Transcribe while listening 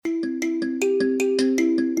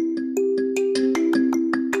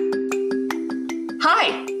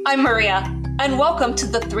I'm Maria, and welcome to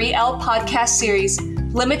the 3L podcast series,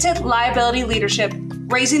 Limited Liability Leadership,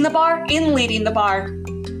 Raising the Bar in Leading the Bar.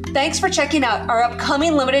 Thanks for checking out our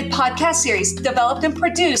upcoming limited podcast series developed and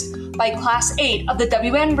produced by Class 8 of the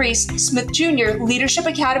W.N. Reese Smith Jr. Leadership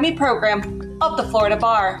Academy program of the Florida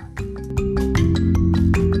Bar.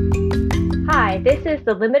 Hi, this is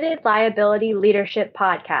the Limited Liability Leadership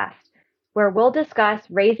Podcast, where we'll discuss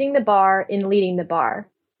raising the bar in leading the bar.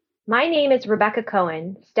 My name is Rebecca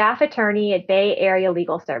Cohen, staff attorney at Bay Area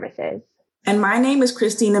Legal Services. And my name is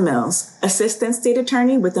Christina Mills, assistant state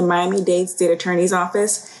attorney with the Miami-Dade State Attorney's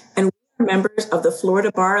Office, and we are members of the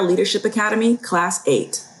Florida Bar Leadership Academy, Class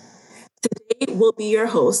 8. Today, we'll be your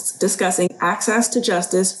hosts discussing access to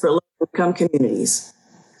justice for low-income communities.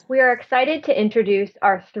 We are excited to introduce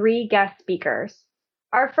our three guest speakers.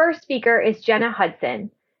 Our first speaker is Jenna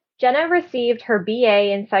Hudson. Jenna received her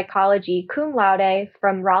BA in psychology cum laude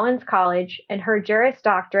from Rollins College and her Juris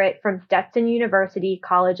Doctorate from Stetson University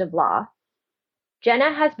College of Law.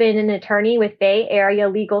 Jenna has been an attorney with Bay Area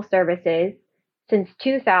Legal Services since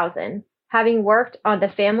 2000, having worked on the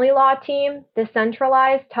family law team, the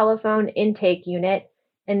centralized telephone intake unit,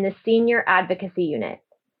 and the senior advocacy unit.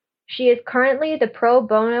 She is currently the pro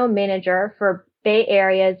bono manager for Bay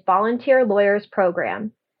Area's Volunteer Lawyers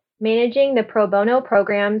Program, managing the pro bono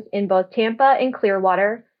programs in both Tampa and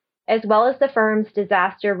Clearwater, as well as the firm's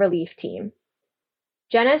disaster relief team.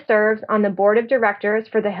 Jenna serves on the board of directors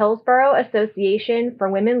for the Hillsborough Association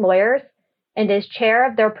for Women Lawyers and is chair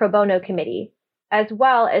of their pro bono committee, as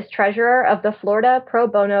well as treasurer of the Florida Pro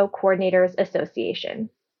Bono Coordinators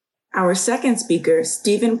Association. Our second speaker,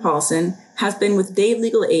 Stephen Paulson, has been with Dade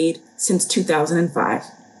Legal Aid since 2005.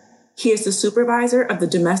 He is the supervisor of the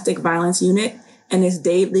Domestic Violence Unit and is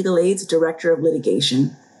Dade Legal Aid's Director of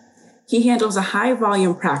Litigation. He handles a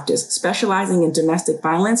high-volume practice specializing in domestic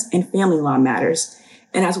violence and family law matters,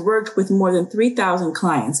 and has worked with more than 3,000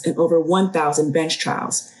 clients in over 1,000 bench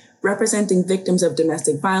trials, representing victims of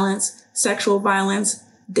domestic violence, sexual violence,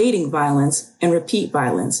 dating violence, and repeat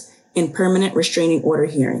violence in permanent restraining order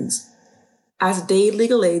hearings. As Dade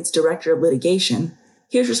Legal Aid's Director of Litigation,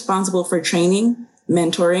 he is responsible for training,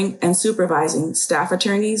 mentoring, and supervising staff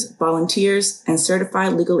attorneys, volunteers, and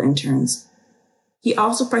certified legal interns. He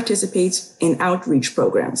also participates in outreach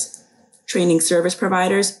programs, training service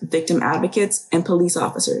providers, victim advocates, and police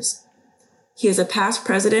officers. He is a past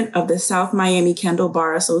president of the South Miami Kendall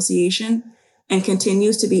Bar Association and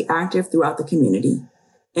continues to be active throughout the community.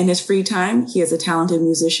 In his free time, he is a talented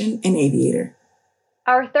musician and aviator.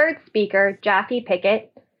 Our third speaker, Jaffe Pickett,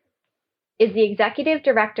 is the Executive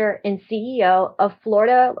Director and CEO of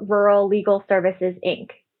Florida Rural Legal Services, Inc.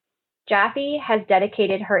 Jaffe has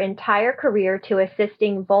dedicated her entire career to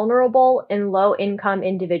assisting vulnerable and low-income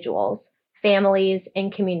individuals, families,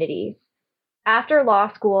 and communities. After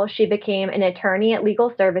law school, she became an attorney at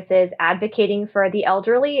Legal Services advocating for the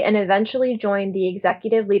elderly and eventually joined the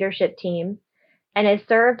executive leadership team and has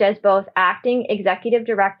served as both acting executive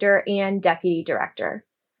director and deputy director.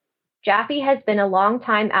 Jaffe has been a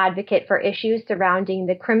longtime advocate for issues surrounding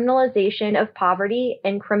the criminalization of poverty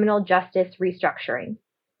and criminal justice restructuring.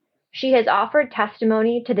 She has offered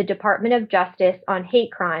testimony to the Department of Justice on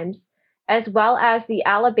hate crimes, as well as the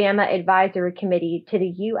Alabama Advisory Committee to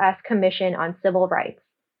the U.S. Commission on Civil Rights.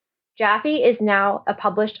 Jaffe is now a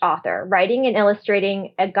published author, writing and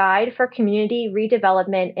illustrating a guide for community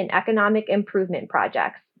redevelopment and economic improvement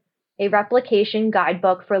projects, a replication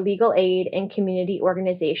guidebook for legal aid and community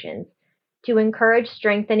organizations to encourage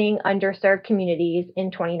strengthening underserved communities in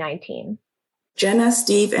 2019. Jenna,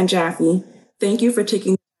 Steve, and Jaffe, thank you for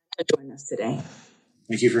taking the time to join us today.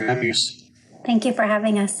 Thank you for having us. Thank you for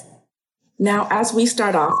having us. Now, as we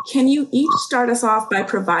start off, can you each start us off by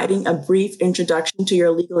providing a brief introduction to your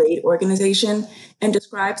legal aid organization and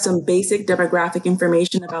describe some basic demographic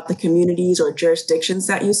information about the communities or jurisdictions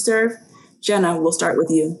that you serve? Jenna, we'll start with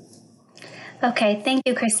you. Okay, thank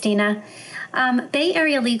you, Christina. Bay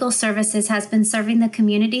Area Legal Services has been serving the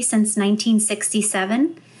community since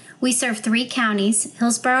 1967. We serve 3 counties,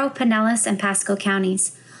 Hillsborough, Pinellas, and Pasco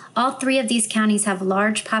counties. All 3 of these counties have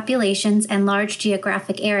large populations and large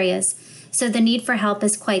geographic areas, so the need for help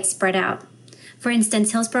is quite spread out. For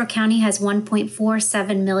instance, Hillsborough County has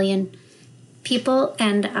 1.47 million people,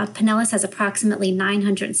 and Pinellas has approximately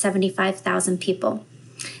 975,000 people.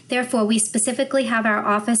 Therefore, we specifically have our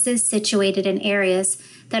offices situated in areas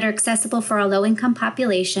that are accessible for a low-income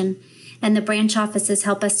population, and the branch offices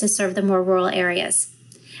help us to serve the more rural areas.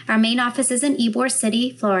 Our main office is in Ybor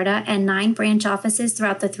City, Florida, and 9 branch offices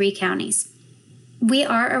throughout the 3 counties. We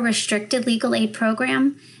are a restricted legal aid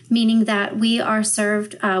program, meaning that we are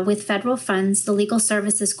served with federal funds, the Legal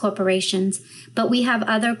Services Corporations, but we have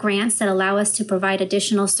other grants that allow us to provide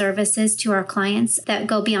additional services to our clients that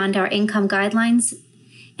go beyond our income guidelines.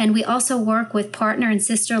 And we also work with partner and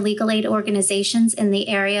sister legal aid organizations in the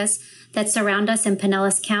areas that surround us in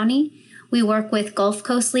Pinellas County. We work with Gulf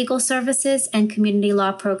Coast Legal Services and Community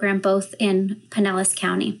Law Program, both in Pinellas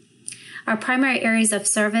County. Our primary areas of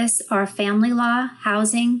service are family law,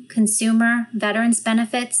 housing, consumer, veterans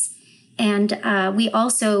benefits, and we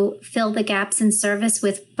also fill the gaps in service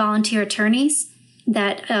with volunteer attorneys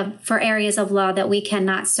that for areas of law that we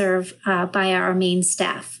cannot serve by our main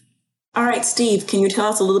staff. All right, Steve, can you tell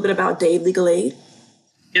us a little bit about Dade Legal Aid?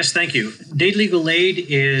 Yes, thank you. Dade Legal Aid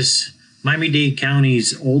is Miami-Dade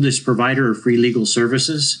County's oldest provider of free legal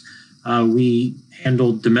services. We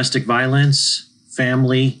handle domestic violence,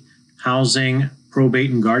 family, housing,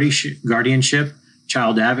 probate and guardianship,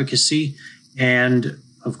 child advocacy, and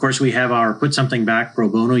of course we have our Put Something Back pro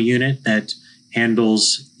bono unit that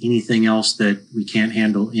handles anything else that we can't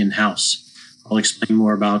handle in-house. I'll explain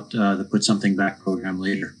more about the Put Something Back program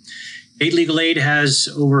later. Dade Legal Aid has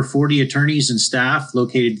over 40 attorneys and staff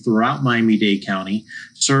located throughout Miami-Dade County,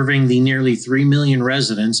 serving the nearly 3 million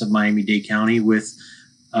residents of Miami-Dade County with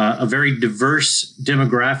a very diverse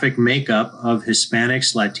demographic makeup of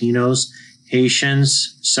Hispanics, Latinos,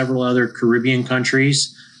 Haitians, several other Caribbean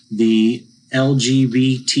countries, the LGBTQIA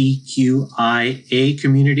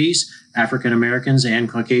communities, African Americans, and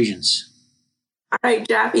Caucasians. All right,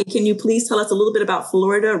 Jaffe, can you please tell us a little bit about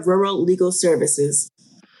Florida Rural Legal Services?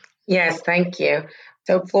 Yes, thank you.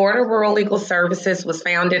 So Florida Rural Legal Services was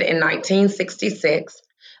founded in 1966.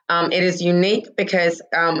 It is unique because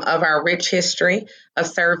of our rich history of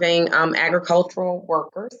serving agricultural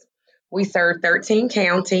workers. We serve 13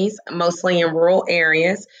 counties, mostly in rural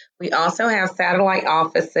areas. We also have satellite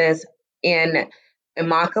offices in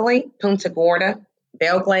Immokalee, Punta Gorda,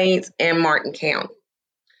 Belglades, and Martin County.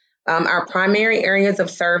 Our primary areas of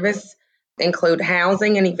service include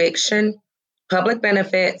housing and eviction, public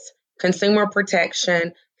benefits, consumer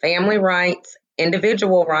protection, family rights,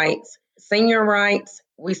 individual rights, senior rights.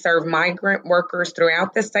 We serve migrant workers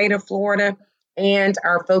throughout the state of Florida, and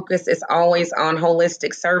our focus is always on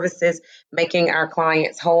holistic services, making our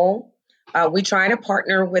clients whole. We try to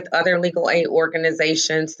partner with other legal aid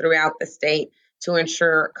organizations throughout the state to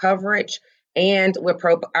ensure coverage, and with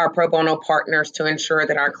our pro bono partners to ensure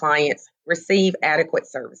that our clients receive adequate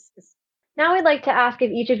services. Now I'd like to ask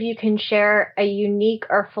if each of you can share a unique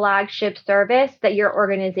or flagship service that your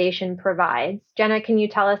organization provides. Jenna, can you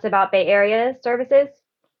tell us about Bay Area services?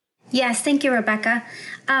 Yes, thank you, Rebecca.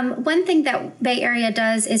 One thing that Bay Area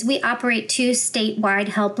does is we operate 2 statewide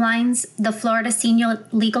helplines, the Florida Senior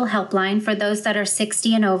Legal Helpline for those that are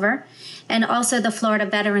 60 and over, and also the Florida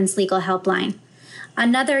Veterans Legal Helpline.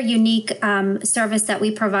 Another unique service that we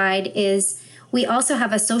provide is we also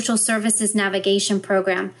have a social services navigation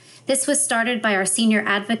program. This was started by our senior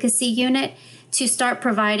advocacy unit to start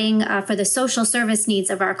providing for the social service needs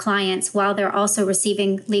of our clients while they're also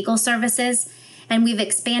receiving legal services. And we've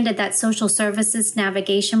expanded that social services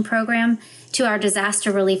navigation program to our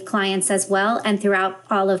disaster relief clients as well and throughout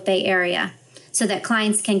all of Bay Area so that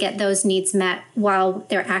clients can get those needs met while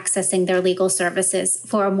they're accessing their legal services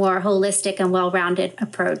for a more holistic and well-rounded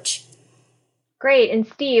approach. Great. And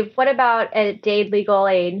Steve, what about at Dade Legal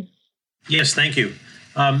Aid? Yes, thank you.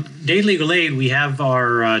 Dade Legal Aid, we have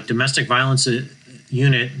our domestic violence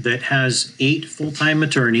unit that has 8 full-time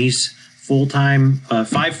attorneys,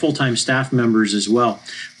 5 full-time staff members as well.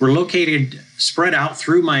 We're located spread out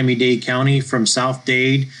through Miami-Dade County from South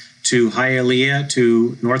Dade to Hialeah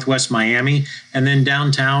to Northwest Miami, and then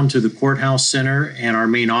downtown to the Courthouse Center and our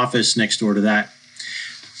main office next door to that.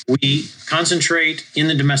 We concentrate in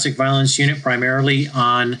the domestic violence unit primarily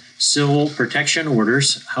on civil protection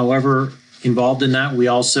orders. However, involved in that, we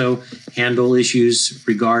also handle issues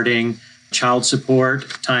regarding child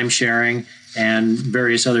support, time sharing, and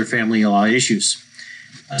various other family law issues.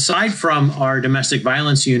 Aside from our domestic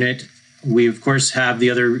violence unit, we of course have the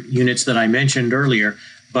other units that I mentioned earlier,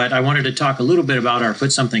 but I wanted to talk a little bit about our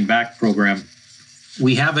Put Something Back program.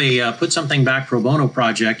 We have a Put Something Back pro bono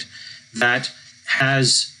project that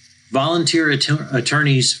has volunteer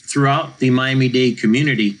attorneys throughout the Miami-Dade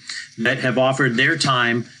community that have offered their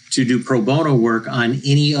time to do pro bono work on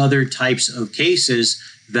any other types of cases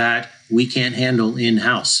that we can't handle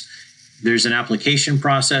in-house. There's an application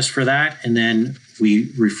process for that, and then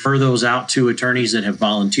we refer those out to attorneys that have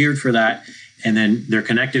volunteered for that, and then they're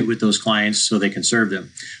connected with those clients so they can serve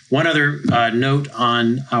them. One other note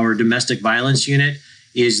on our domestic violence unit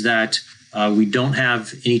is that we don't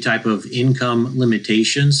have any type of income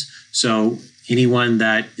limitations. So anyone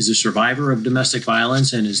that is a survivor of domestic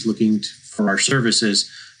violence and is looking for our services,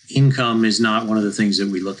 income is not one of the things that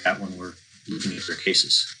we look at when we're looking at their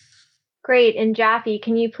cases. Great. And Jaffe,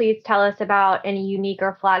 can you please tell us about any unique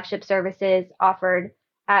or flagship services offered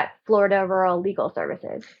at Florida Rural Legal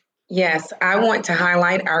Services? Yes, I want to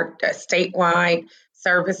highlight our statewide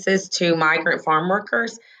services to migrant farm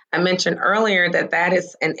workers. I mentioned earlier that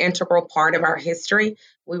is an integral part of our history.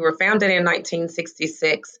 We were founded in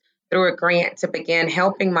 1966 through a grant to begin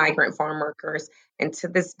helping migrant farm workers. And to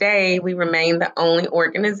this day, we remain the only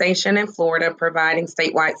organization in Florida providing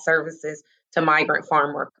statewide services to migrant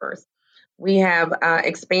farm workers. We have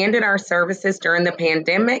expanded our services during the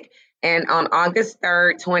pandemic, and on August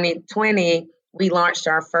 3rd, 2020, we launched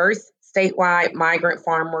our first statewide migrant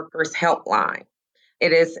farm workers helpline.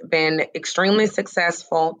 It has been extremely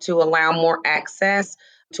successful to allow more access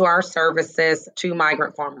to our services to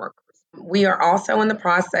migrant farm workers. We are also in the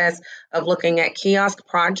process of looking at kiosk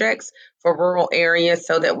projects for rural areas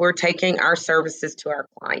so that we're taking our services to our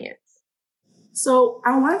clients. So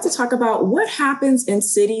I wanted to talk about what happens in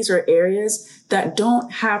cities or areas that don't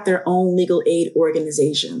have their own legal aid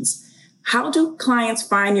organizations. How do clients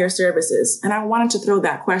find your services? And I wanted to throw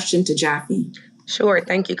that question to Jaffe. Sure.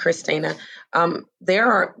 Thank you, Christina. There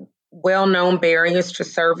are well-known barriers to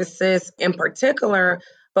services, in particular,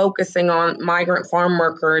 focusing on migrant farm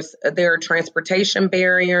workers. There are transportation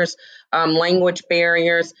barriers, language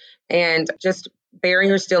barriers, and just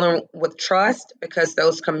barriers dealing with trust because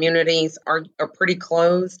those communities are pretty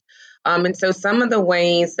closed. And so some of the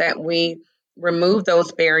ways that we remove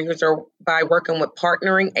those barriers are by working with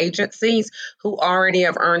partnering agencies who already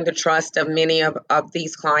have earned the trust of many of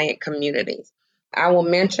these client communities. I will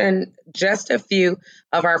mention just a few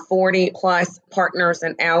of our 40 plus partners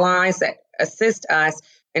and allies that assist us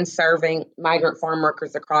in serving migrant farm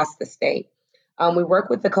workers across the state. We work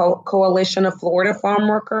with the Coalition of Florida Farm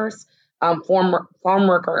Workers, Farm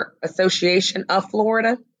Worker Association of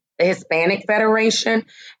Florida, the Hispanic Federation,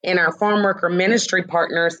 and our farm worker ministry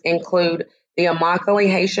partners include the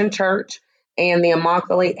Immokalee Haitian Church and the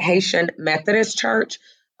Immokalee Haitian Methodist Church.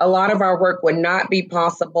 A lot of our work would not be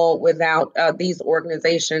possible without these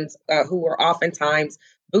organizations who are oftentimes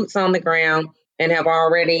boots on the ground and have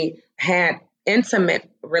already had intimate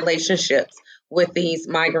relationships with these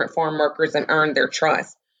migrant farm workers and earned their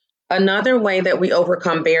trust. Another way that we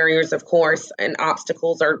overcome barriers, of course, and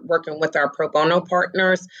obstacles are working with our pro bono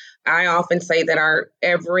partners. I often say that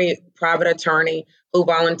every private attorney who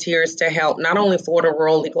volunteers to help not only Florida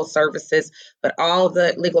Rural Legal Services, but all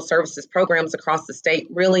the legal services programs across the state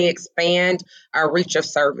really expand our reach of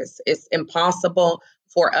service. It's impossible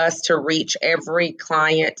for us to reach every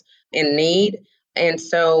client in need. And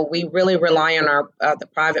so we really rely on the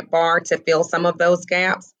private bar to fill some of those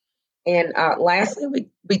gaps. And lastly,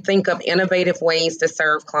 we think of innovative ways to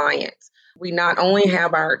serve clients. We not only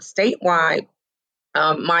have our statewide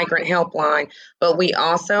migrant helpline, but we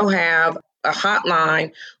also have a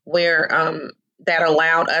hotline where that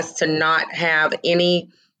allowed us to not have any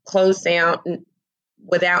closed down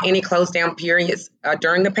periods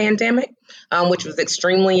during the pandemic, which was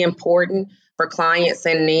extremely important for clients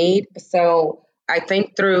in need. So I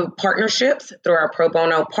think through partnerships, through our pro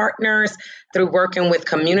bono partners, through working with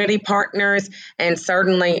community partners, and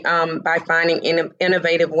certainly by finding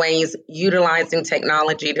innovative ways, utilizing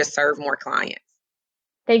technology to serve more clients.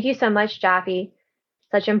 Thank you so much, Jaffe.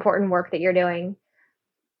 Such important work that you're doing.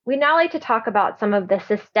 We'd now like to talk about some of the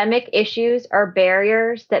systemic issues or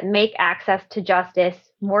barriers that make access to justice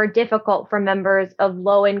more difficult for members of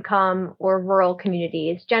low-income or rural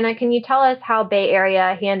communities. Jenna, can you tell us how Bay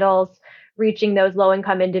Area handles reaching those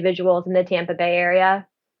low-income individuals in the Tampa Bay area?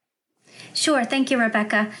 Sure. Thank you,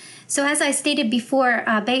 Rebecca. So as I stated before,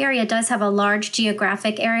 Bay Area does have a large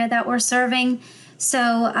geographic area that we're serving. So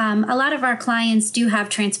a lot of our clients do have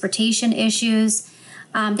transportation issues.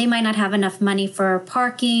 They might not have enough money for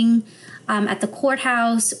parking at the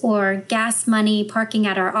courthouse or gas money parking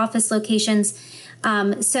at our office locations.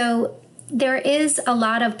 So there is a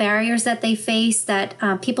lot of barriers that they face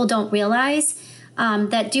that people don't realize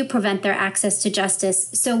that do prevent their access to justice.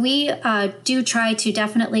 So we do try to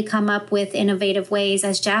definitely come up with innovative ways,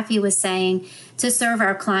 as Jaffe was saying, to serve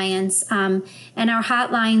our clients. And our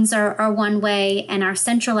hotlines are one way, and our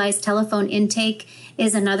centralized telephone intake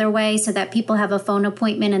is another way, so that people have a phone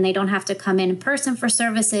appointment and they don't have to come in person for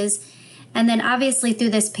services. And then obviously through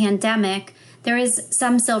this pandemic, there is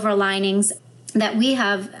some silver linings that we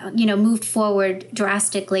have, moved forward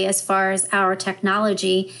drastically as far as our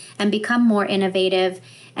technology and become more innovative.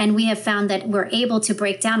 And we have found that we're able to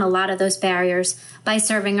break down a lot of those barriers by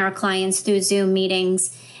serving our clients through Zoom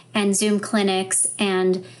meetings and Zoom clinics.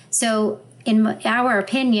 And so in our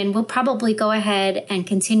opinion, we'll probably go ahead and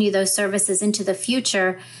continue those services into the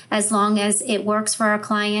future as long as it works for our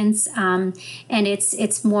clients, and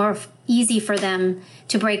it's more easy for them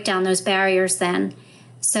to break down those barriers then.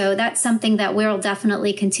 So that's something that we'll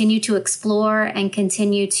definitely continue to explore and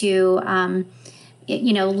continue to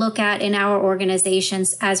look at in our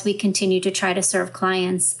organizations as we continue to try to serve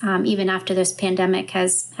clients, even after this pandemic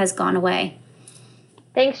has gone away.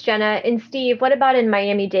 Thanks, Jenna. And Steve, what about in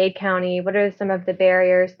Miami-Dade County? What are some of the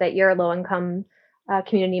barriers that your low-income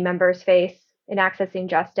community members face in accessing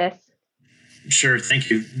justice? Sure, thank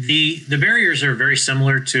you. The barriers are very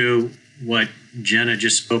similar to what Jenna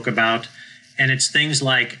just spoke about, and it's things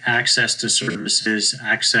like access to services,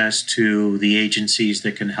 access to the agencies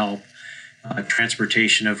that can help,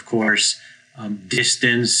 transportation, of course,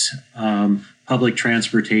 distance, public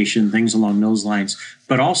transportation, things along those lines.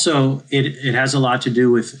 But also it has a lot to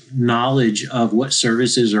do with knowledge of what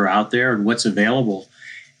services are out there and what's available,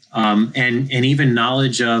 and even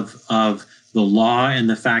knowledge of the law and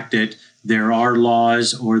the fact that there are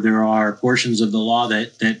laws or there are portions of the law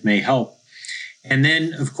that may help. And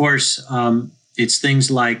then, of course, it's things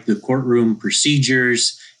like the courtroom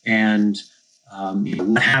procedures and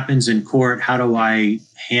what happens in court. How do I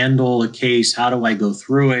handle a case? How do I go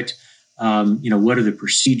through it? What are the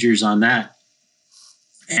procedures on that?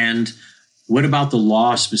 And what about the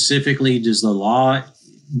law specifically? Does the law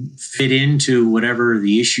fit into whatever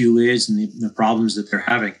the issue is and the problems that they're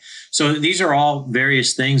having? So these are all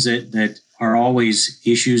various things that are always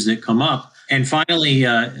issues that come up. And finally,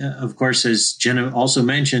 of course, as Jenna also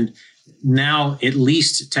mentioned, now at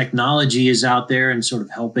least technology is out there and sort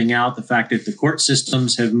of helping out. The fact that the court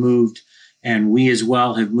systems have moved, and we as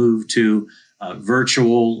well have moved to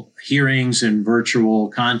virtual hearings and virtual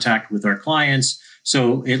contact with our clients.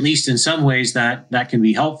 So at least in some ways that can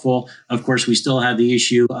be helpful. Of course, we still have the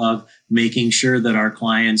issue of making sure that our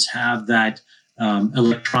clients have that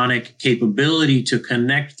electronic capability to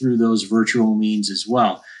connect through those virtual means as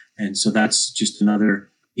well. And so that's just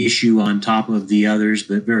another issue on top of the others,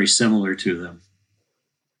 but very similar to them.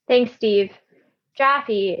 Thanks, Steve.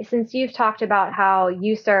 Jaffe, since you've talked about how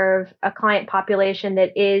you serve a client population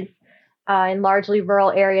that is in largely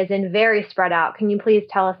rural areas and very spread out, can you please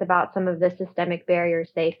tell us about some of the systemic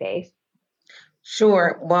barriers they face?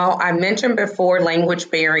 Sure. Well, I mentioned before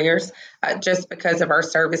language barriers, just because of our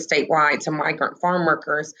service statewide to migrant farm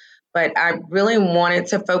workers. But I really wanted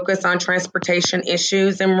to focus on transportation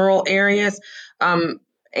issues in rural areas.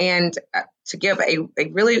 And to give a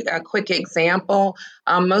really quick example,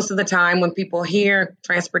 most of the time when people hear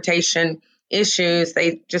transportation issues,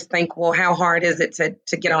 they just think, well, how hard is it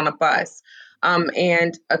to get on a bus?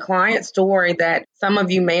 And a client story that some of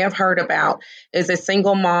you may have heard about is a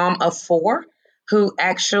single mom of 4 who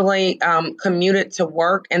actually commuted to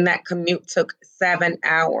work, and that commute took 7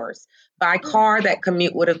 hours. By car, that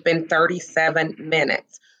commute would have been 37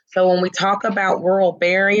 minutes. So when we talk about rural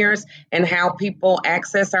barriers and how people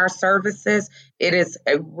access our services, it is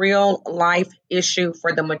a real life issue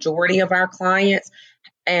for the majority of our clients.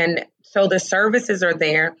 And so the services are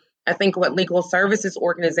there. I think what legal services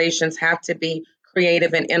organizations have to be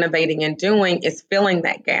creative and innovating and doing is filling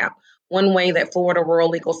that gap. One way that Florida Rural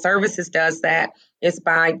Legal Services does that is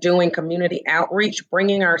by doing community outreach,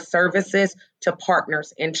 bringing our services to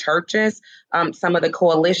partners in churches, some of the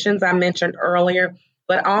coalitions I mentioned earlier,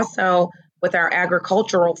 but also with our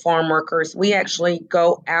agricultural farm workers, we actually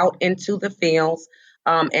go out into the fields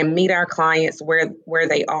and meet our clients where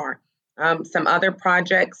they are. Some other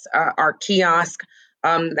projects are kiosks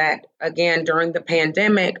that, again, during the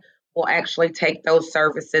pandemic, will actually take those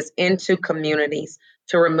services into communities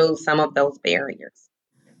to remove some of those barriers.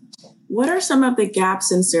 What are some of the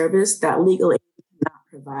gaps in service that legal aid cannot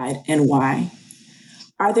provide, and why?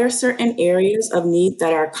 Are there certain areas of need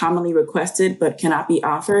that are commonly requested but cannot be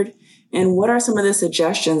offered? And what are some of the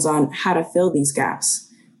suggestions on how to fill these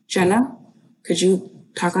gaps? Jenna, could you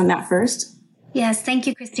talk on that first? Yes, thank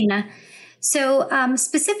you, Christina. So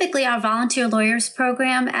specifically, our volunteer lawyers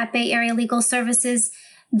program at Bay Area Legal Services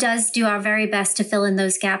does do our very best to fill in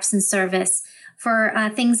those gaps in service for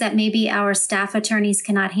things that maybe our staff attorneys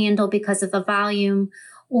cannot handle because of the volume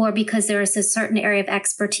or because there is a certain area of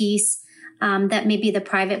expertise that maybe the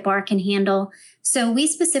private bar can handle. So we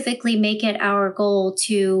specifically make it our goal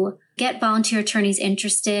to get volunteer attorneys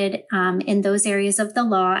interested in those areas of the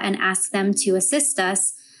law and ask them to assist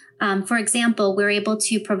us. For example, we're able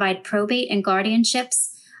to provide probate and guardianships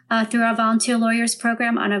through our volunteer lawyers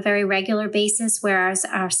program on a very regular basis, whereas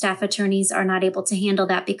our staff attorneys are not able to handle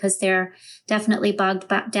that because they're definitely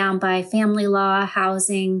bogged down by family law,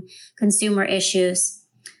 housing, consumer issues.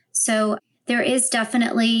 So There is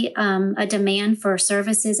definitely a demand for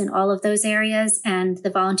services in all of those areas, and the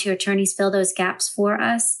volunteer attorneys fill those gaps for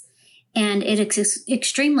us. And it is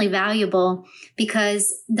extremely valuable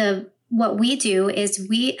because what we do is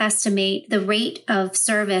we estimate the rate of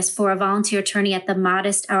service for a volunteer attorney at the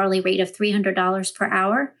modest hourly rate of $300 per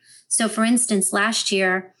hour. So for instance, last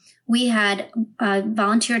year, we had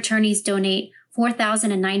volunteer attorneys donate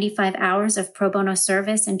 4,095 hours of pro bono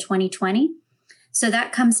service in 2020. So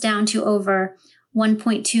that comes down to over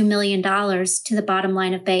 $1.2 million to the bottom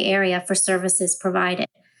line of Bay Area for services provided.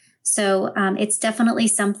 So it's definitely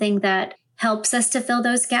something that helps us to fill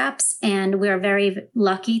those gaps. And we're very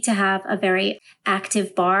lucky to have a very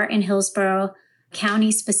active bar in Hillsborough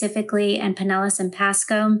County specifically, and Pinellas and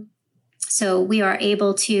Pasco. So we are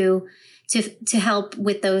able to help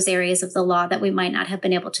with those areas of the law that we might not have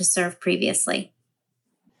been able to serve previously.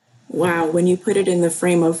 Wow, when you put it in the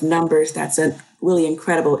frame of numbers, that's a really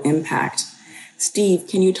incredible impact. Steve,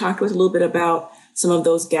 can you talk to us a little bit about some of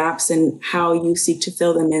those gaps and how you seek to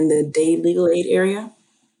fill them in the Dade legal aid area?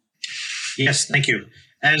 Yes, thank you.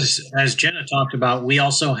 As Jenna talked about, we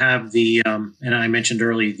also have the, and I mentioned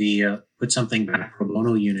earlier, the Put Something Back pro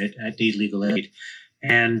bono unit at Dade Legal Aid.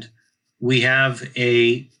 And we have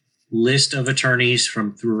a list of attorneys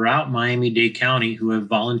from throughout Miami-Dade County who have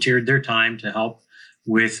volunteered their time to help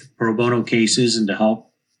with pro bono cases and to help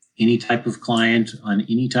any type of client on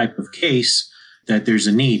any type of case that there's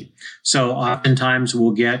a need. So oftentimes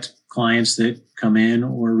we'll get clients that come in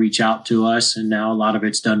or reach out to us, and now a lot of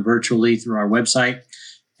it's done virtually through our website,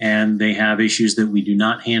 and they have issues that we do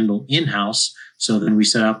not handle in-house. So then we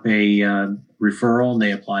set up a referral, and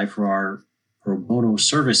they apply for our pro bono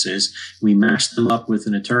services. We match them up with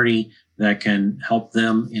an attorney that can help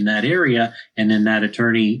them in that area, and then that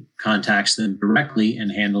attorney contacts them directly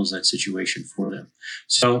and handles that situation for them.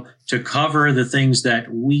 So to cover the things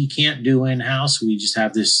that we can't do in-house, we just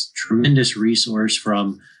have this tremendous resource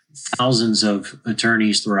from thousands of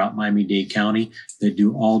attorneys throughout Miami-Dade County that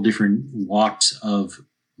do all different walks of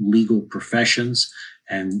legal professions,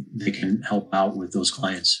 and they can help out with those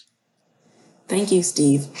clients. Thank you,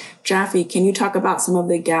 Steve. Jaffe, can you talk about some of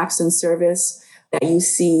the gaps in service that you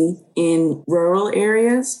see in rural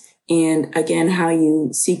areas, and again, how you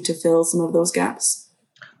seek to fill some of those gaps?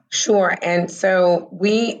 Sure. And so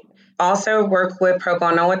we also work with pro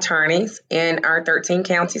bono attorneys in our 13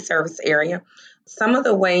 county service area. Some of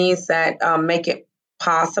the ways that make it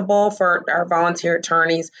possible for our volunteer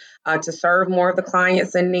attorneys to serve more of the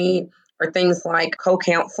clients in need are things like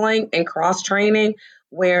co-counseling and cross-training,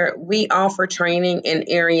 where we offer training in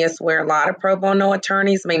areas where a lot of pro bono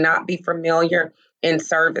attorneys may not be familiar in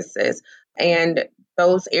services. And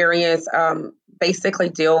those areas basically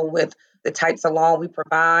deal with the types of law we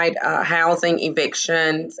provide, housing,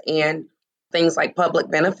 evictions, and things like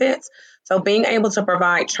public benefits. So being able to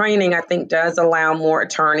provide training, I think, does allow more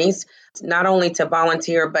attorneys not only to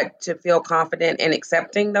volunteer, but to feel confident in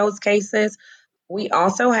accepting those cases. We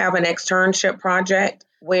also have an externship project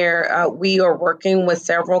where we are working with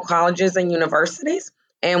several colleges and universities,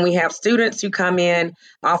 and we have students who come in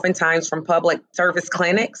oftentimes from public service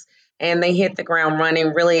clinics, and they hit the ground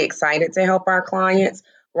running, really excited to help our clients.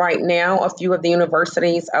 Right now, a few of the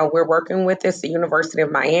universities we're working with is the University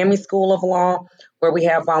of Miami School of Law, where we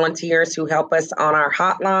have volunteers who help us on our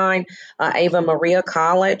hotline, Ava Maria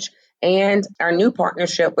College, and our new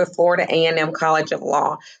partnership with Florida A&M College of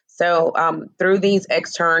Law. So through these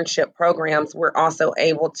externship programs, we're also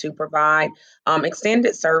able to provide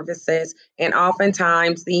extended services. And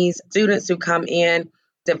oftentimes these students who come in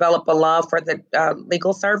develop a love for the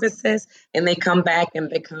legal services, and they come back and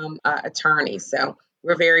become attorneys. So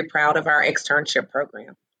we're very proud of our externship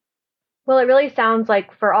program. Well, it really sounds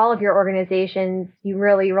like for all of your organizations, you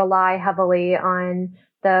really rely heavily on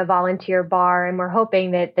the volunteer bar. And we're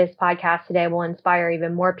hoping that this podcast today will inspire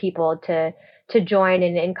even more people to join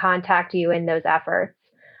and contact you in those efforts.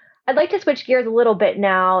 I'd like to switch gears a little bit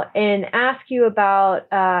now and ask you about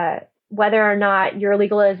whether or not your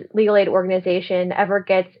legal aid organization ever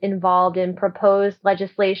gets involved in proposed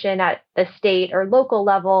legislation at the state or local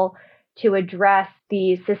level to address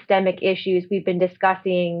the systemic issues we've been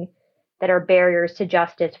discussing that are barriers to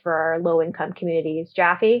justice for our low-income communities.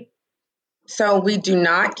 Jaffe? So we do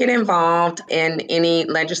not get involved in any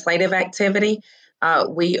legislative activity.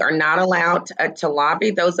 We are not allowed to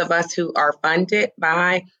lobby, those of us who are funded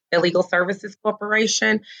by the Legal Services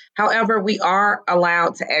Corporation. However, we are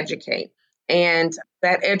allowed to educate, and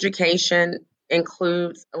that education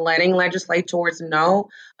includes letting legislators know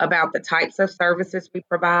about the types of services we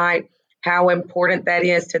provide, how important that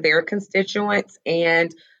is to their constituents,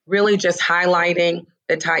 and really just highlighting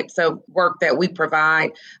the types of work that we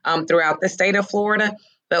provide throughout the state of Florida,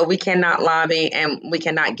 but we cannot lobby and we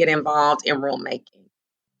cannot get involved in rulemaking.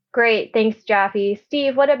 Great. Thanks, Jaffe.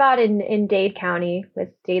 Steve, what about in Dade County with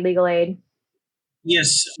Dade Legal Aid?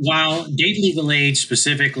 Yes, while Dade Legal Aid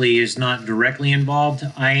specifically is not directly involved,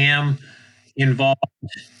 I am involved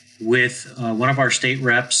with one of our state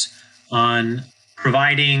reps on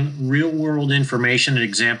providing real-world information and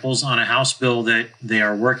examples on a House bill that they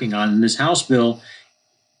are working on. And this House bill,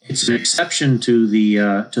 it's an exception to the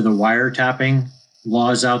wiretapping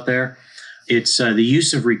laws out there. It's the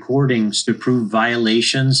use of recordings to prove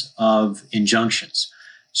violations of injunctions.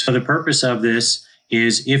 So the purpose of this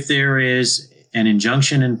is if there is an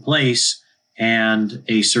injunction in place and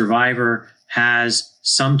a survivor has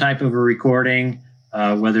some type of a recording,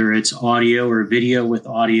 whether it's audio or video with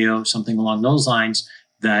audio, something along those lines,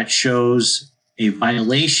 that shows a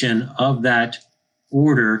violation of that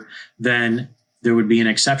order, then there would be an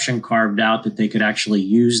exception carved out that they could actually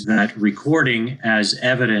use that recording as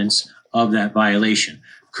evidence of that violation.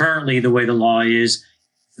 Currently, the way the law is,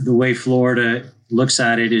 the way Florida looks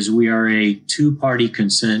at it is we are a two-party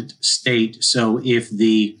consent state. So if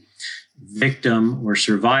the victim or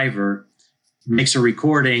survivor makes a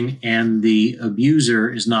recording and the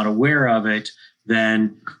abuser is not aware of it,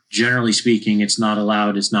 then generally speaking, it's not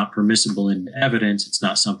allowed. It's not permissible in evidence. It's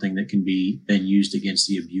not something that can be then used against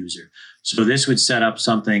the abuser. So this would set up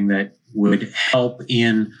something that would help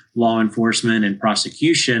in law enforcement and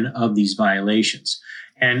prosecution of these violations.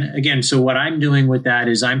 And again, so what I'm doing with that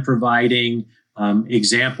is I'm providing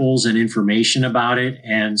examples and information about it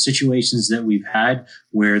and situations that we've had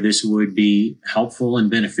where this would be helpful and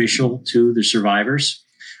beneficial to the survivors,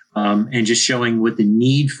 and just showing what the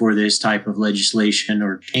need for this type of legislation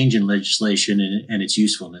or change in legislation and its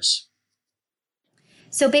usefulness.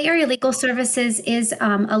 So Bay Area Legal Services is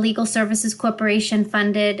a legal services corporation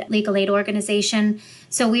funded legal aid organization.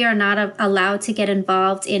 So we are not allowed to get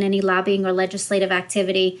involved in any lobbying or legislative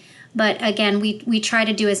activity. But again, we try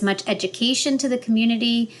to do as much education to the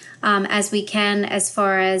community as we can as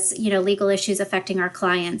far as, legal issues affecting our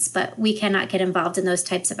clients, but we cannot get involved in those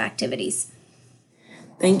types of activities.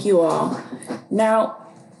 Thank you all. Now,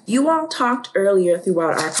 you all talked earlier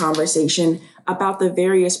throughout our conversation about the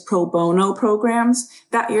various pro bono programs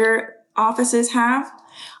that your offices have.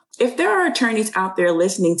 If there are attorneys out there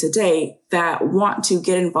listening today that want to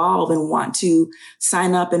get involved and want to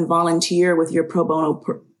sign up and volunteer with your pro bono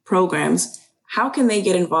programs, how can they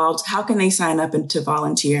get involved? How can they sign up and to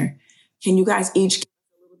volunteer? Can you guys each give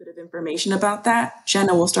us a little bit of information about that?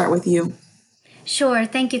 Jenna, we'll start with you. Sure.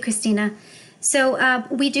 Thank you, Christina. So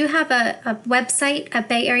we do have a website at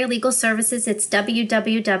Bay Area Legal Services. It's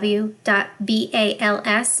www.bals.org.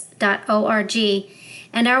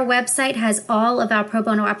 And our website has all of our pro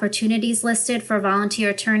bono opportunities listed for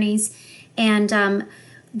volunteer attorneys. And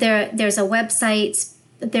there's a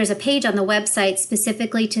page on the website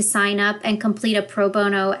specifically to sign up and complete a pro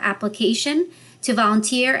bono application to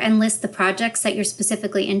volunteer and list the projects that you're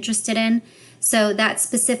specifically interested in. So that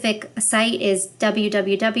specific site is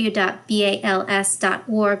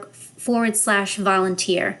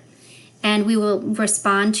www.bals.org/volunteer. And we will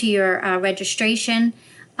respond to your registration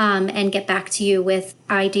and get back to you with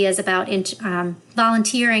ideas about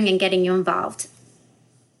volunteering and getting you involved.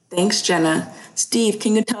 Thanks, Jenna. Steve,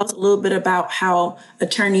 can you tell us a little bit about how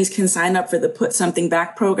attorneys can sign up for the Put Something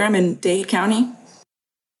Back program in Dade County?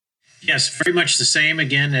 Yes, very much the same,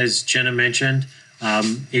 again, as Jenna mentioned.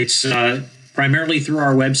 It's primarily through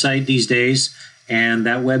our website these days, and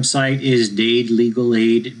that website is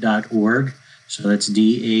dadelegalaid.org. So that's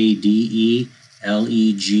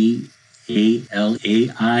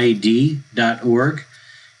DADELEGALAID.org.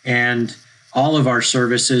 And all of our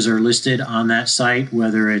services are listed on that site,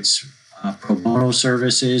 whether it's pro bono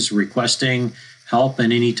services, requesting help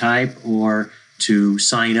in any type, or to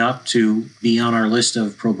sign up to be on our list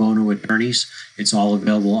of pro bono attorneys. It's all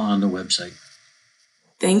available on the website.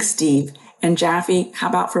 Thanks, Steve. And Jaffe, how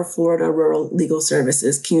about for Florida Rural Legal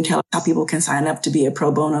Services? Can you tell us how people can sign up to be a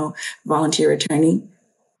pro bono volunteer attorney?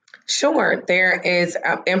 Sure. There is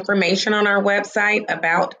information on our website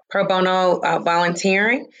about pro bono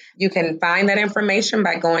volunteering. You can find that information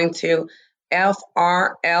by going to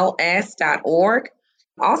frls.org.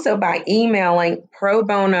 Also by emailing pro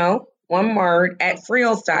bono, one word,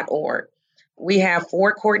 @friels.org. We have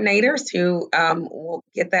 4 coordinators who will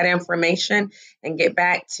get that information and get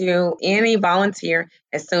back to any volunteer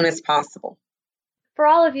as soon as possible. For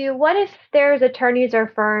all of you, what if there's attorneys or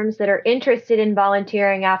firms that are interested in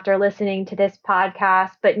volunteering after listening to this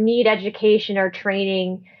podcast, but need education or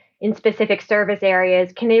training in specific service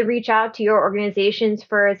areas? Can they reach out to your organizations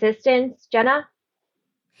for assistance? Jenna?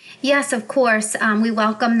 Yes, of course. We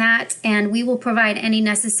welcome that, and we will provide any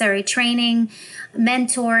necessary training,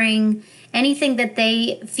 mentoring, anything that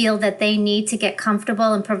they feel that they need to get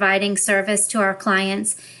comfortable in providing service to our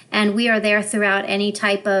clients. And we are there throughout any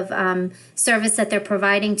type of service that they're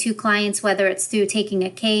providing to clients, whether it's through taking a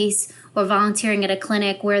case or volunteering at a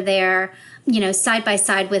clinic. We're there, side by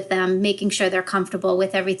side with them, making sure they're comfortable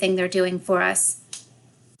with everything they're doing for us.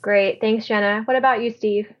 Great. Thanks, Jenna. What about you,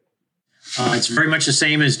 Steve? It's very much the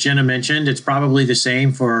same as Jenna mentioned. It's probably the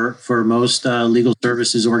same for most legal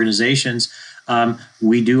services organizations.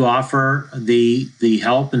 We do offer the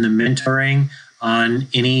help and the mentoring on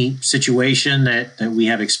any situation that we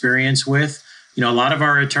have experience with. A lot of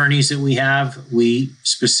our attorneys that we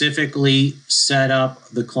specifically set up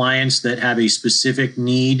the clients that have a specific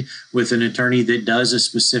need with an attorney that does a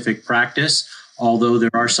specific practice. Although there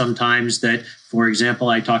are some times that, for example,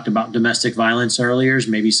 I talked about domestic violence earlier,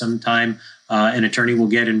 maybe sometime an attorney will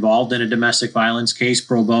get involved in a domestic violence case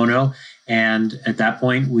pro bono. And at that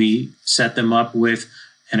point, we set them up with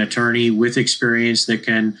an attorney with experience that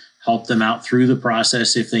can help them out through the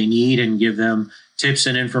process if they need and give them tips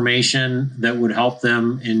and information that would help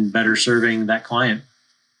them in better serving that client.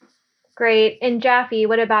 Great. And Jaffe,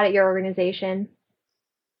 what about at your organization?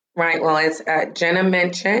 Right. Well, as Jenna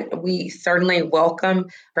mentioned, we certainly welcome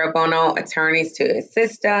pro bono attorneys to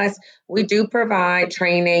assist us. We do provide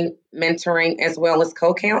training, mentoring, as well as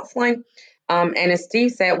co-counseling. And as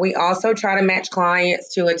Steve said, we also try to match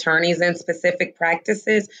clients to attorneys in specific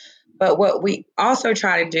practices. But what we also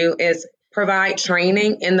try to do is provide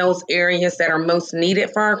training in those areas that are most needed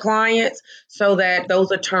for our clients so that those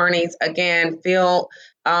attorneys, again, feel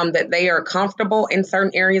that they are comfortable in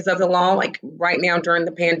certain areas of the law. Like right now during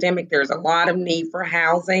the pandemic, there's a lot of need for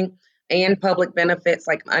housing and public benefits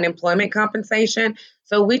like unemployment compensation.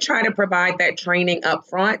 So we try to provide that training up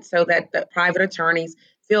front so that the private attorneys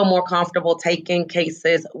feel more comfortable taking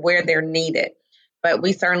cases where they're needed. But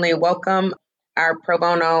we certainly welcome our pro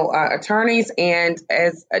bono attorneys. And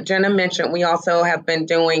as Jenna mentioned, we also have been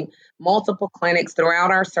doing multiple clinics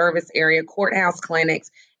throughout our service area, courthouse clinics,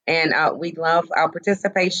 and we love our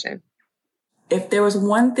participation. If there was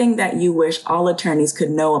one thing that you wish all attorneys could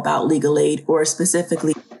know about legal aid or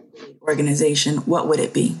specifically organization, what would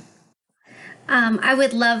it be? I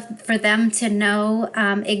would love for them to know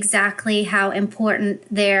exactly how important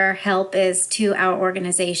their help is to our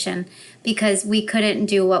organization, because we couldn't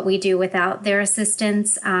do what we do without their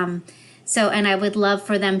assistance. And I would love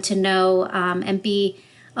for them to know and be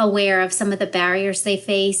aware of some of the barriers they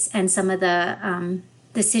face and some of the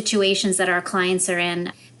situations that our clients are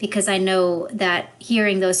in, because I know that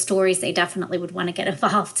hearing those stories, they definitely would want to get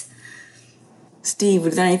involved. Steve,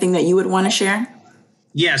 is there anything that you would want to share?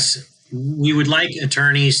 Yes. We would like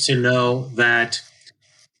attorneys to know that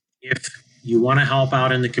if you want to help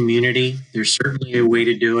out in the community, there's certainly a way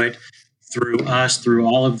to do it through us, through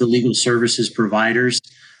all of the legal services providers.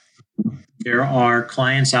 There are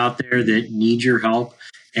clients out there that need your help.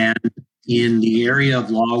 And in the area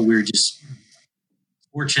of law, we're just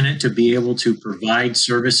fortunate to be able to provide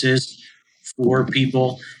services for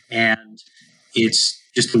people. And it's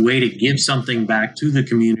just a way to give something back to the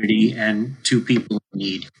community and to people in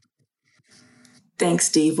need. Thanks,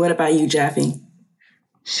 Steve. What about you, Jaffe?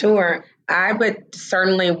 Sure. I would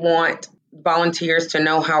certainly want volunteers to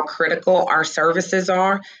know how critical our services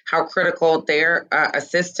are, how critical their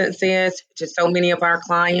assistance is to so many of our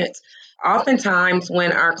clients. Oftentimes,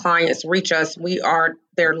 when our clients reach us, we are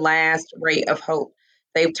their last ray of hope.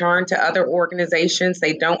 They've turned to other organizations.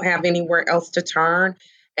 They don't have anywhere else to turn.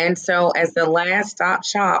 And so as the last stop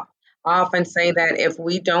shop, I often say that if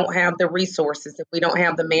we don't have the resources, if we don't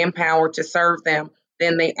have the manpower to serve them,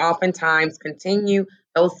 then they oftentimes continue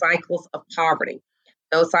those cycles of poverty.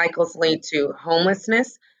 Those cycles lead to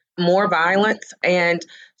homelessness, more violence. And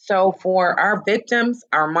so for our victims,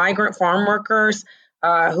 our migrant farm workers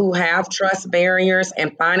who have trust barriers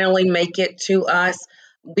and finally make it to us,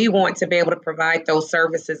 we want to be able to provide those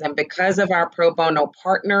services. And because of our pro bono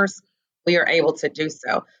partners, we are able to do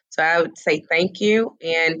so. So I would say thank you,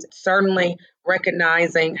 and certainly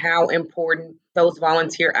recognizing how important those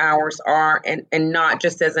volunteer hours are, and not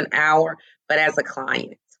just as an hour, but as a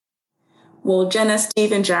client. Well, Jenna,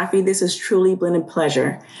 Steve, and Jaffe, this has truly been a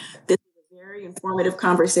pleasure. This is a very informative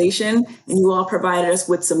conversation, and you all provided us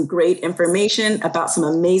with some great information about some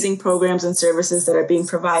amazing programs and services that are being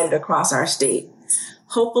provided across our state.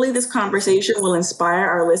 Hopefully, this conversation will inspire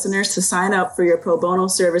our listeners to sign up for your pro bono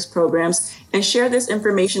service programs and share this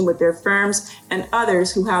information with their firms and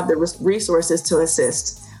others who have the resources to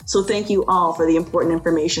assist. So thank you all for the important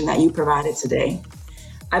information that you provided today.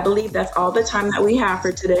 I believe that's all the time that we have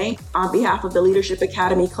for today. On behalf of the Leadership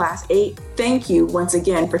Academy Class 8, thank you once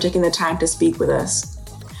again for taking the time to speak with us.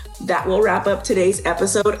 That will wrap up today's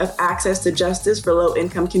episode of Access to Justice for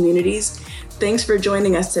Low-Income Communities. Thanks for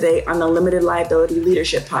joining us today on the Limited Liability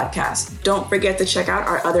Leadership Podcast. Don't forget to check out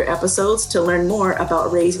our other episodes to learn more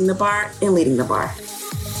about raising the bar and leading the bar.